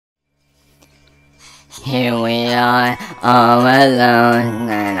Here we are, all alone,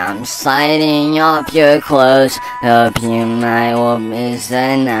 and I'm sliding off your clothes. Hope you might will miss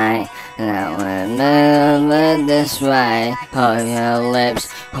the night that we're moving this way. Hold your lips,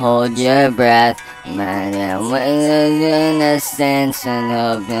 hold your breath, but we're in a sense, and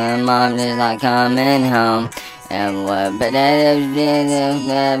hope your mom is not coming home. And what better if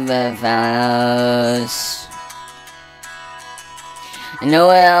never found us. I know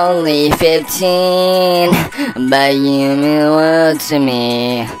we're only 15, but you mean the world to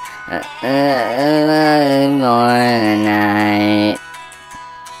me. More tonight.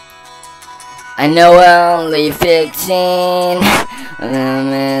 I know we're only 15, but I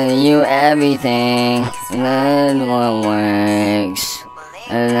mean you everything. That what works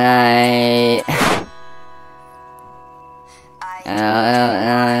tonight.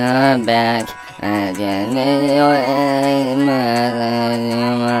 I'm back. I get your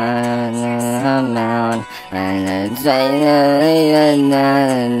amount, and it's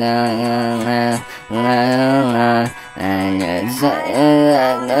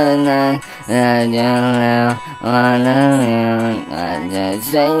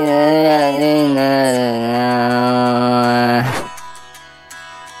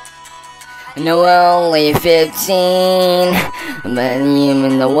I know we're only 15, but you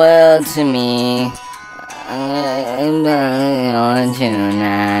mean the world to me. I'm on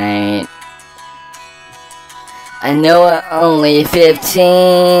tonight. I know we're only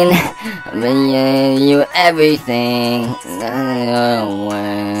 15, but you everything that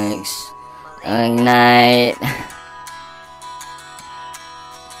works ignite.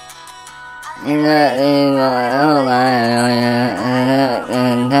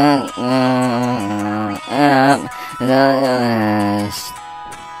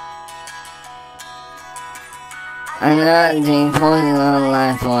 I'm not doing poison on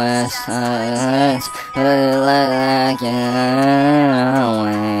life for us, like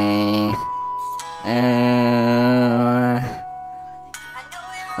away.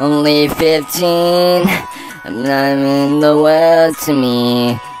 Only 15, I'm in the world to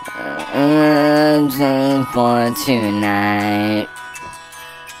me. For tonight.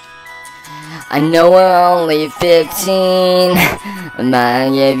 I know we're only 15, but I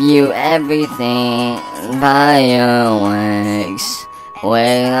give you everything. Fireworks,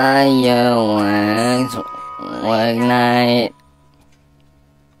 where are your works? Work night.